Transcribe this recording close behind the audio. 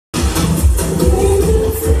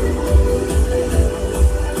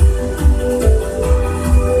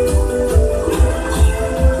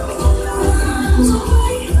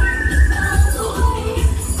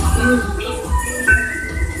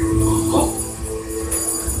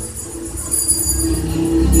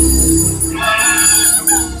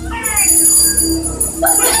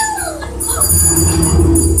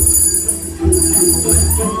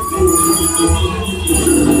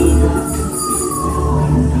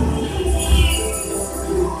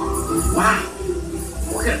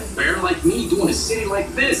city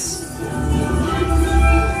like this.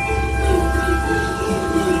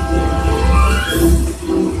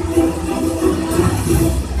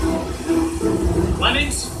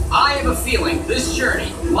 Lemmings, I have a feeling this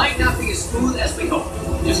journey might not be as smooth as we hope.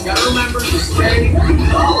 Just gotta remember to stay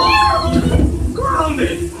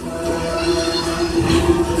grounded.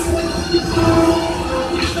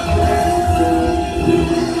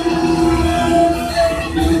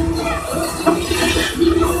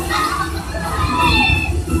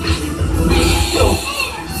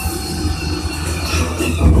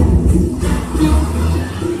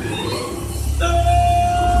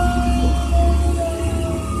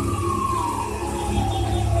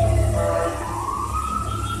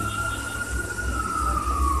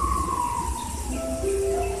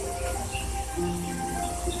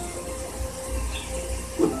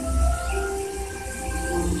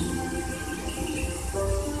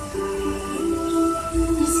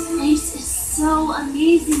 So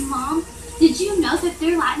amazing, Mom. Did you know that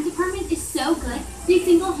their Latin department is so good they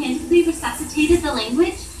single-handedly resuscitated the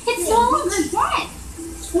language? It's no longer dead.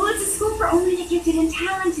 Well, it's a school for only the gifted and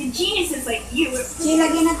talented geniuses like you. Jay,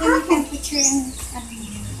 lagyan natin yung picture yung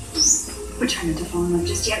We're trying not to fall in love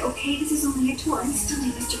just yet, okay? This is only a tour and still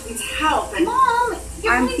need Mr. Green's help. And Mom,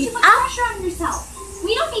 you're putting too much pressure on yourself.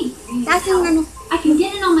 We don't need Green's help. I can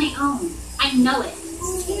get it on my own. I know it.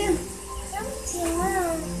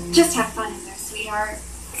 Just have fun in there, sweetheart.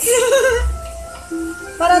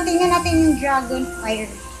 Para tingnan natin yung dragon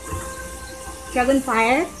fire. Dragon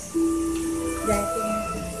fire?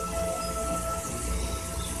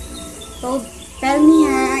 So, tell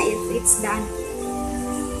me if it's done.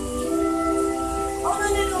 Oh,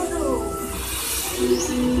 no.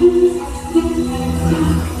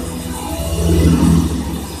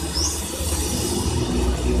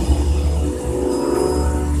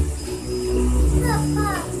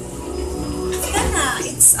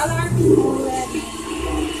 It's alarming already.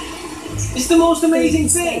 It's the most amazing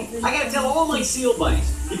thing. I gotta tell all my seal buddies.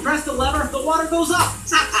 You press the lever, the water goes up.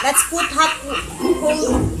 Let's put hot coal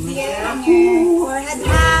here on your forehead.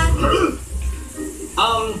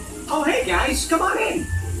 Oh hey guys, come on in.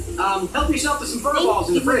 Help yourself to some fur balls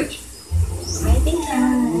in the fridge.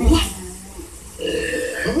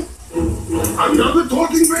 Another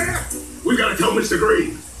talking bear? We gotta tell Mr.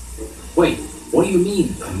 Green. Wait, what do you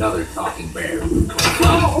mean, another talking bear?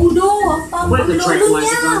 Oh no! What the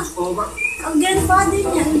tranquilizer guns over? Ang grandfather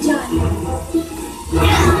niya dyan.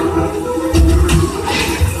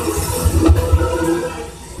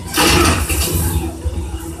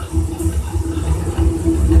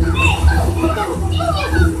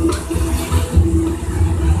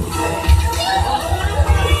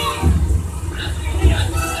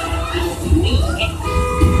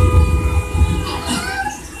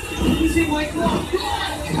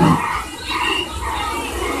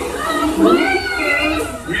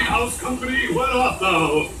 Greenhouse Company, where art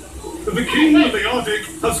thou? The King of the Arctic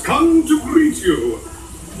has come to greet you.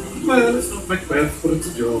 Well, it's not Macbeth, but it's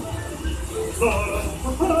a joke.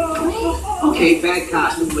 Okay, bad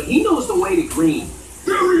costume, but he knows the way to Green.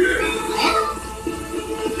 There he is!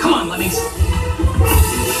 Come on, Lemmings.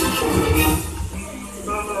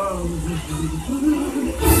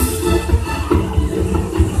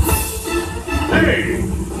 Hey!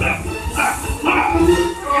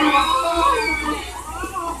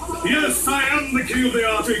 Yes, I am the King of the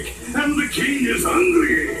Arctic, and the King is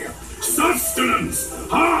hungry. Sustenance!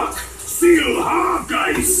 Hark! Seal hark,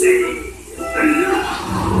 I say!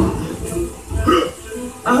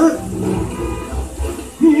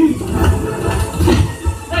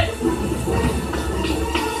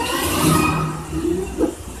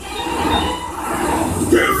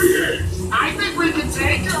 There he is! I think we can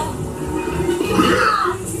take him.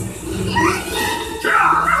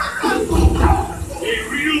 A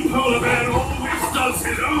real polar bear always does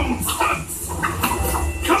his own stunts.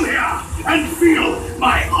 Come here and feel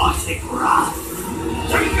my Arctic wrath.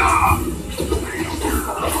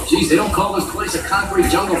 Geez, they don't call this place a concrete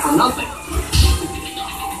jungle for nothing.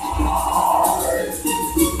 Oh,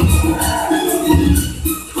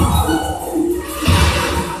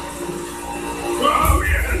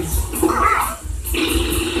 yes.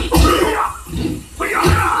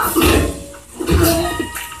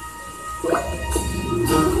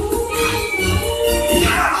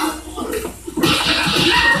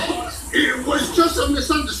 It was just a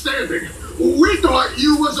misunderstanding. We thought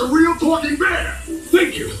you was a real talking bear.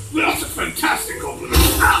 Thank you. That's a fantastic compliment.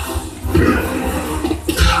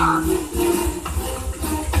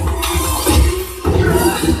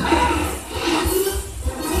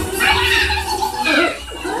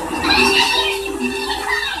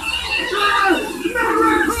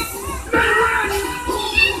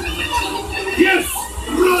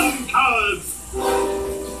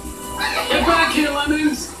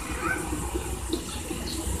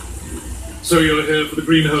 So you're here for the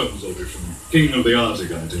Green Holmes audition. King of the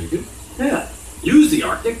Arctic, I take it. Yeah. Use the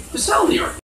Arctic to sell the Arctic.